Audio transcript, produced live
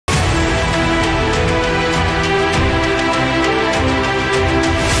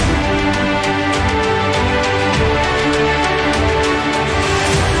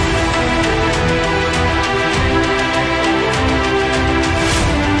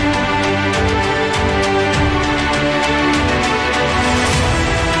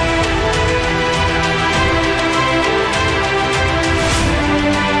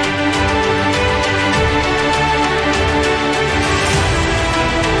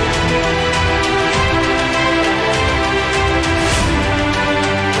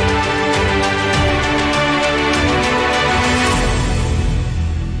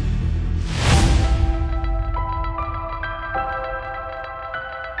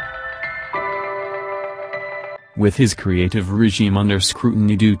With his creative regime under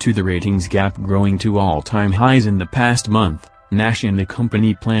scrutiny due to the ratings gap growing to all-time highs in the past month, Nash and the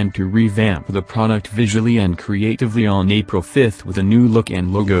company plan to revamp the product visually and creatively on April 5 with a new look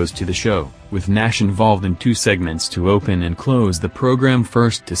and logos to the show, with Nash involved in 2 segments to open and close the program,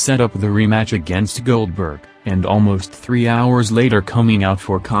 first to set up the rematch against Goldberg, and almost 3 hours later coming out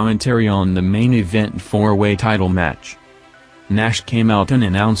for commentary on the main event 4-way title match. Nash came out and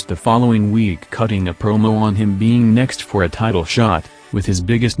announced the following week, cutting a promo on him being next for a title shot, with his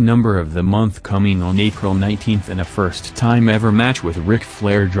biggest number of the month coming on April 19 and a first-time ever match with Ric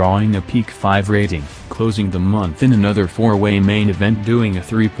Flair drawing a peak 5 rating, closing the month in another 4-way main event doing a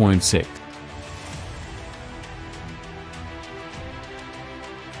 3.6.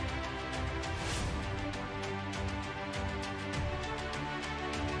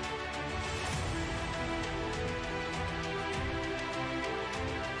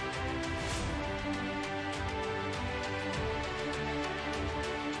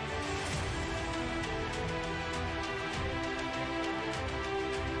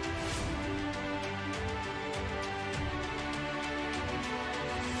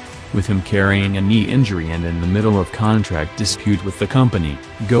 With him carrying a knee injury and in the middle of contract dispute with the company,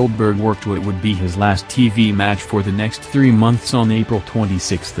 Goldberg worked what would be his last TV match for the next 3 months on April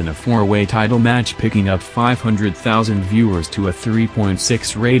 26 in a 4-way title match, picking up 500,000 viewers to a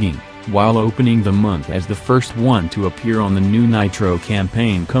 3.6 rating, while opening the month as the first one to appear on the new Nitro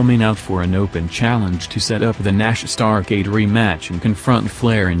campaign, coming out for an open challenge to set up the Nash Starrcade rematch and confront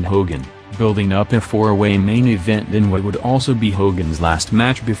Flair and Hogan, building up a 4-way main event in what would also be Hogan's last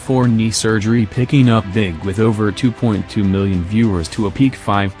match before knee surgery, picking up big with over 2.2 million viewers to a peak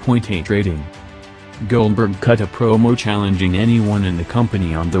 5.8 rating. Goldberg cut a promo challenging anyone in the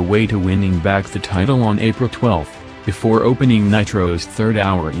company on the way to winning back the title on April 12, before opening Nitro's 3rd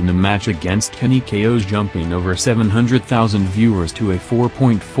hour in a match against Kenny KO's, jumping over 700,000 viewers to a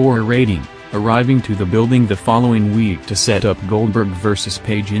 4.4 rating, arriving to the building the following week to set up Goldberg vs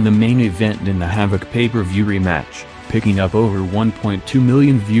Page in the main event in the Havoc pay-per-view rematch, picking up over 1.2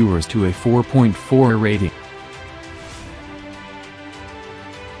 million viewers to a 4.4 rating.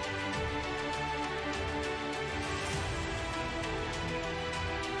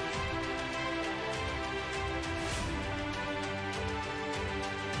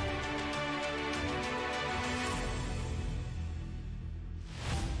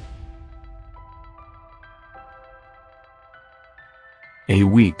 A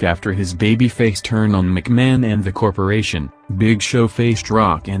week after his babyface turn on McMahon and the corporation, Big Show faced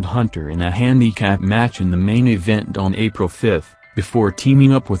Rock and Hunter in a handicap match in the main event on April 5, before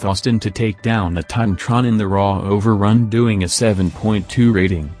teaming up with Austin to take down the Titantron in the Raw Overrun, doing a 7.2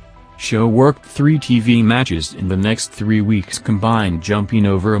 rating. Show worked 3 TV matches in the next 3 weeks combined, jumping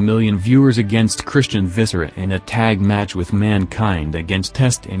over 1 million viewers against Christian Viscera in a tag match with Mankind against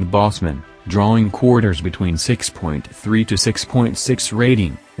Test and Bossman, drawing quarters between 6.3 to 6.6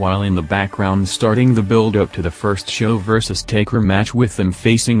 rating, while in the background starting the build-up to the first Show vs Taker match, with them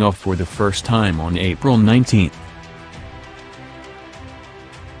facing off for the first time on April 19.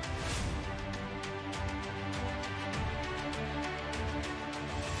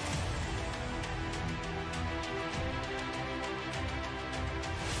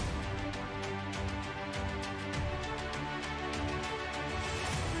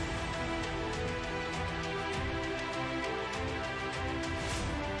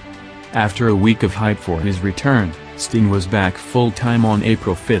 After a week of hype for his return, Sting was back full-time on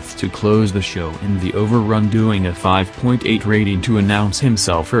April 5 to close the show in the Overrun, doing a 5.8 rating to announce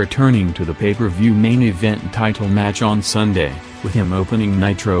himself returning to the pay-per-view main event title match on Sunday, with him opening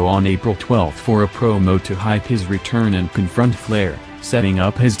Nitro on April 12 for a promo to hype his return and confront Flair, setting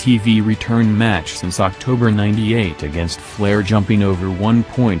up his TV return match since October '98 against Flair, jumping over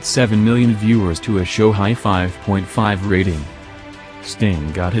 1.7 million viewers to a show-high 5.5 rating.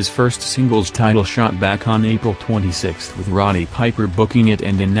 Sting got his first singles title shot back on April 26 with Roddy Piper booking it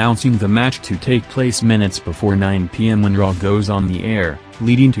and announcing the match to take place minutes before 9 p.m. when Raw goes on the air,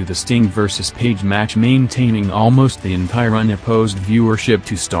 leading to the Sting vs Page match maintaining almost the entire unopposed viewership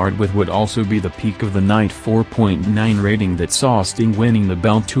to start, with what also be the peak of the night 4.9 rating that saw Sting winning the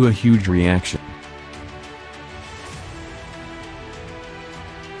belt to a huge reaction.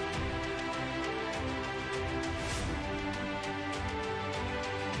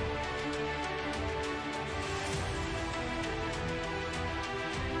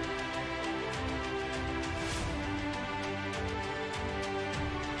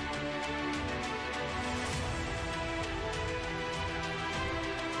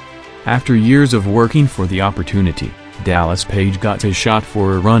 After years of working for the opportunity, Dallas Page got his shot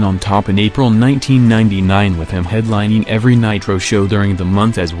for a run on top in April 1999 with him headlining every Nitro show during the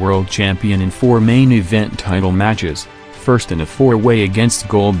month as world champion in 4 main event title matches, first in a 4-way against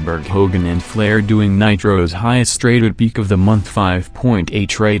Goldberg, Hogan and Flair, doing Nitro's highest rated peak of the month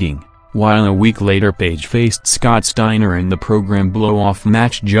 5.8 rating, while a week later Page faced Scott Steiner in the program blow-off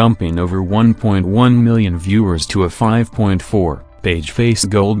match, jumping over 1.1 million viewers to a 5.4. Page faced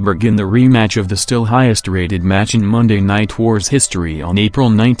Goldberg in the rematch of the still highest-rated match in Monday Night War's history on April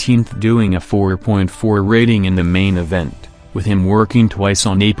 19, doing a 4.4 rating in the main event, with him working twice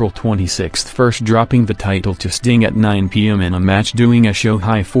on April 26, first dropping the title to Sting at 9 p.m. in a match doing a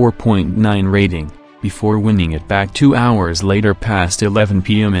show-high 4.9 rating, before winning it back 2 hours later past 11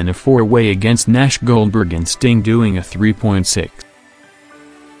 p.m. in a 4-way against Nash, Goldberg and Sting, doing a 3.6.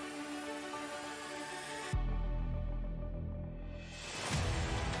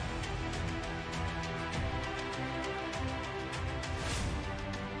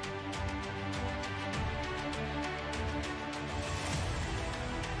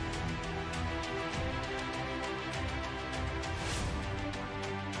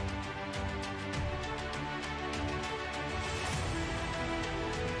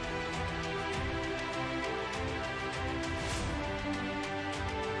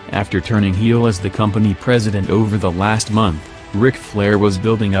 After turning heel as the company president over the last month, Ric Flair was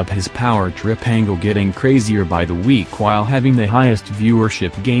building up his power trip angle, getting crazier by the week while having the highest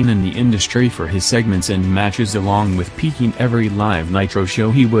viewership gain in the industry for his segments and matches, along with peaking every live Nitro show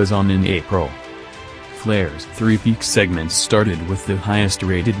he was on in April. Flair's 3 peak segments started with the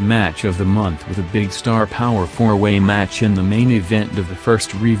highest-rated match of the month with a big star power 4-way match in the main event of the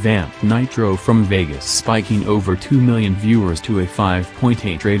first revamped Nitro from Vegas, spiking over 2 million viewers to a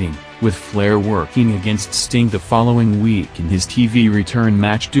 5.8 rating, with Flair working against Sting the following week in his TV return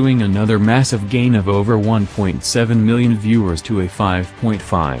match, doing another massive gain of over 1.7 million viewers to a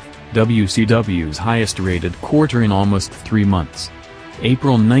 5.5, WCW's highest-rated quarter in almost 3 months.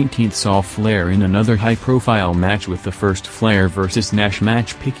 April 19 saw Flair in another high-profile match, with the first Flair vs. Nash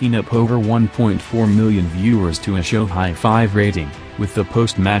match picking up over 1.4 million viewers to a show-high 5 rating, with the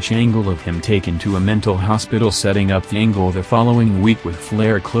post-match angle of him taken to a mental hospital setting up the angle the following week, with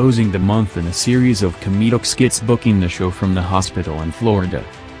Flair closing the month in a series of comedic skits booking the show from the hospital in Florida.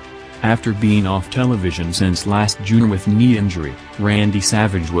 After being off television since last June with knee injury, Randy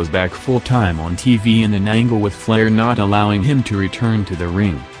Savage was back full-time on TV in an angle with Flair not allowing him to return to the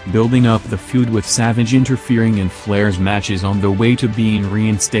ring, building up the feud with Savage interfering in Flair's matches on the way to being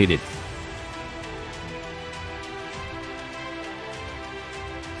reinstated.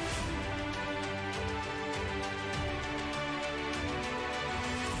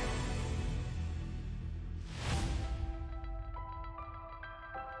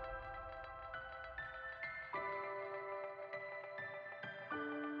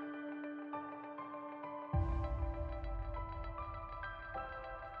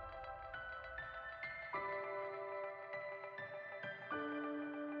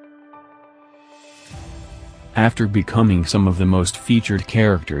 After becoming some of the most featured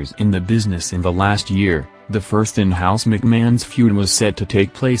characters in the business in the last year, the first in-house McMahon's feud was set to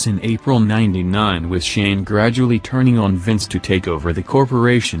take place in April '99, with Shane gradually turning on Vince to take over the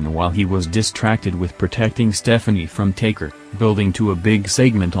corporation while he was distracted with protecting Stephanie from Taker, building to a big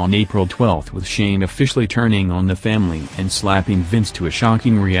segment on April 12 with Shane officially turning on the family and slapping Vince, to a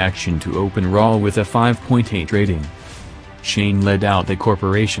shocking reaction to open Raw with a 5.8 rating. Shane led out the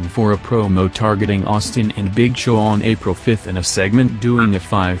corporation for a promo targeting Austin and Big Show on April 5 in a segment doing a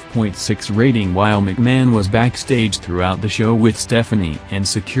 5.6 rating, while McMahon was backstage throughout the show with Stephanie and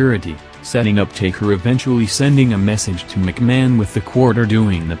security, setting up Taker, eventually sending a message to McMahon with the quarter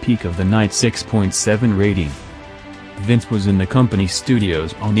doing the peak of the night 6.7 rating. Vince was in the company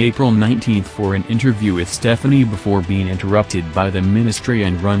studios on April 19 for an interview with Stephanie before being interrupted by the ministry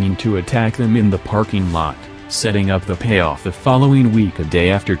and running to attack them in the parking lot, setting up the payoff the following week, a day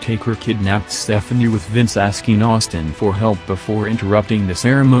after Taker kidnapped Stephanie, with Vince asking Austin for help before interrupting the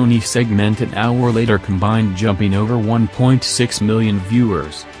ceremony segment an hour later, combined jumping over 1.6 million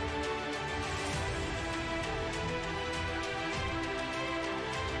viewers.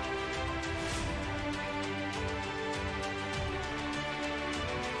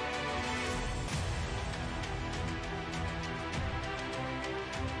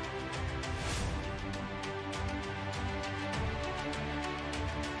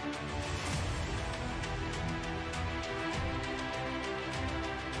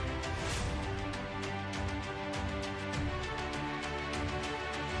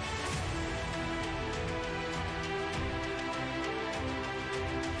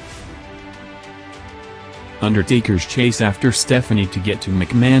 Undertaker's chase after Stephanie to get to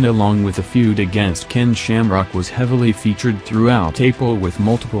McMahon along with a feud against Ken Shamrock was heavily featured throughout April with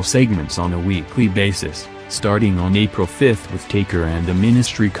multiple segments on a weekly basis, starting on April 5th with Taker and the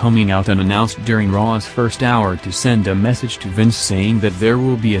Ministry coming out unannounced during Raw's first hour to send a message to Vince saying that there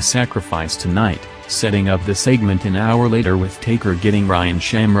will be a sacrifice tonight, setting up the segment an hour later with Taker getting Ryan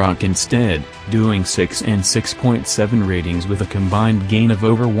Shamrock instead, doing 6 and 6.7 ratings with a combined gain of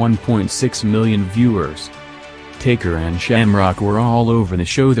over 1.6 million viewers. Taker and Shamrock were all over the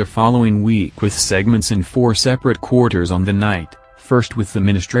show the following week with segments in 4 separate quarters on the night, first with the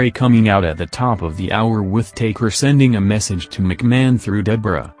Ministry coming out at the top of the hour with Taker sending a message to McMahon through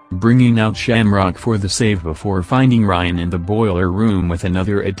Deborah, bringing out Shamrock for the save before finding Ryan in the boiler room with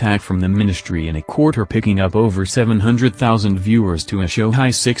another attack from the Ministry in a quarter picking up over 700,000 viewers to a show-high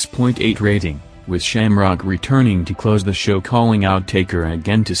 6.8 rating, with Shamrock returning to close the show calling out Taker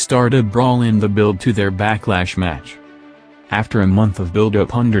again to start a brawl in the build to their Backlash match. After a month of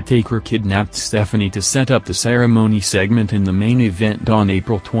build-up, Undertaker kidnapped Stephanie to set up the ceremony segment in the main event on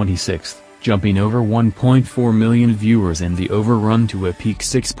April 26, jumping over 1.4 million viewers and the overrun to a peak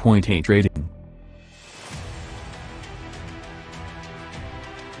 6.8 rating.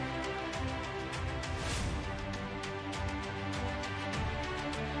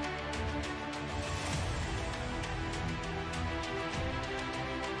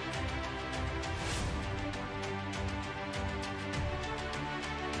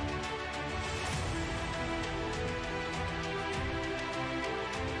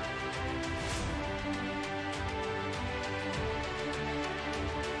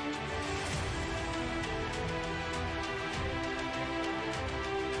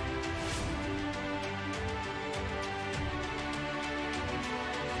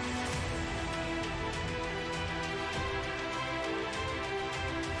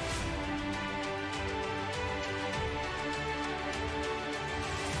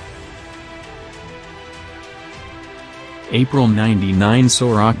 April '99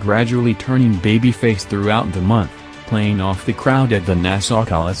 saw Rock gradually turning babyface throughout the month, playing off the crowd at the Nassau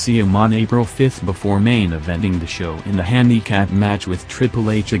Coliseum on April 5 before main eventing the show in the handicap match with Triple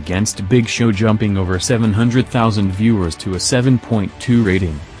H against Big Show, jumping over 700,000 viewers to a 7.2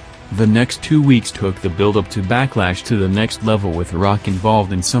 rating. The next 2 weeks took the build-up to Backlash to the next level with Rock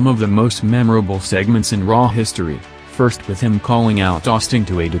involved in some of the most memorable segments in Raw history. First with him calling out Austin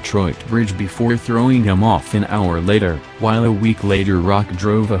to a Detroit bridge before throwing him off an hour later, while a week later Rock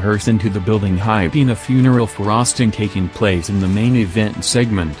drove a hearse into the building hyping a funeral for Austin taking place in the main event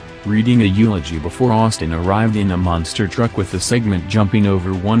segment, reading a eulogy before Austin arrived in a monster truck with the segment jumping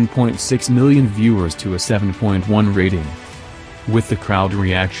over 1.6 million viewers to a 7.1 rating. With the crowd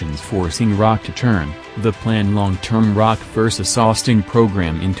reactions forcing Rock to turn, the planned long-term Rock vs. Austin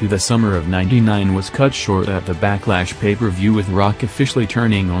program into the summer of '99 was cut short at the Backlash pay-per-view, with Rock officially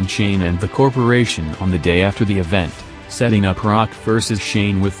turning on Shane and the corporation on the day after the event, setting up Rock vs.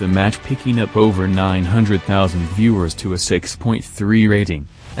 Shane with the match picking up over 900,000 viewers to a 6.3 rating,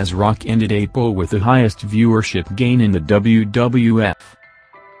 as Rock ended April with the highest viewership gain in the WWF.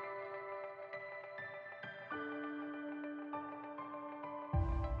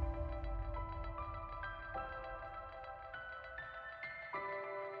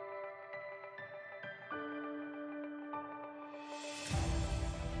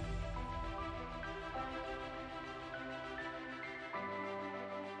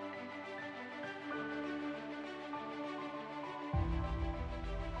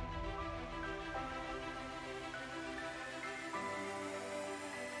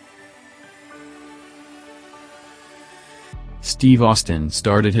 Steve Austin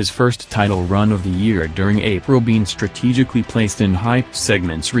started his first title run of the year during April, being strategically placed in hype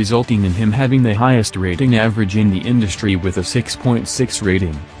segments, resulting in him having the highest rating average in the industry with a 6.6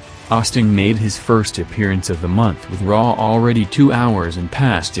 rating. Austin made his first appearance of the month with Raw already 2 hours and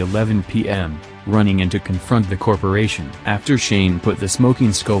past 11 p.m., running in to confront the corporation after Shane put the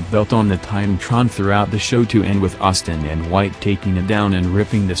Smoking Skull belt on the Titantron throughout the show to end with Austin and White taking it down and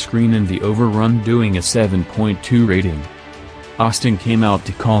ripping the screen in the overrun, doing a 7.2 rating. Austin came out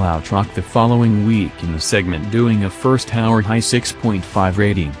to call out Rock the following week in the segment, doing a first-hour high 6.5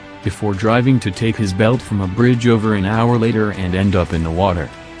 rating, before driving to take his belt from a bridge over an hour later and end up in the water,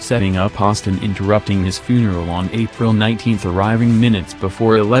 setting up Austin interrupting his funeral on April 19, arriving minutes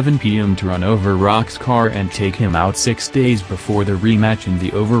before 11 p.m. to run over Rock's car and take him out 6 days before the rematch in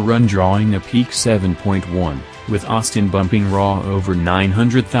the overrun, drawing a peak 7.1. with Austin bumping Raw over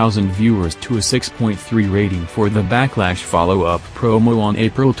 900,000 viewers to a 6.3 rating for the Backlash follow-up promo on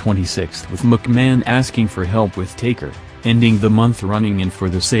April 26 with McMahon asking for help with Taker, ending the month running in for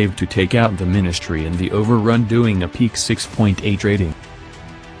the save to take out the Ministry and the Overrun, doing a peak 6.8 rating.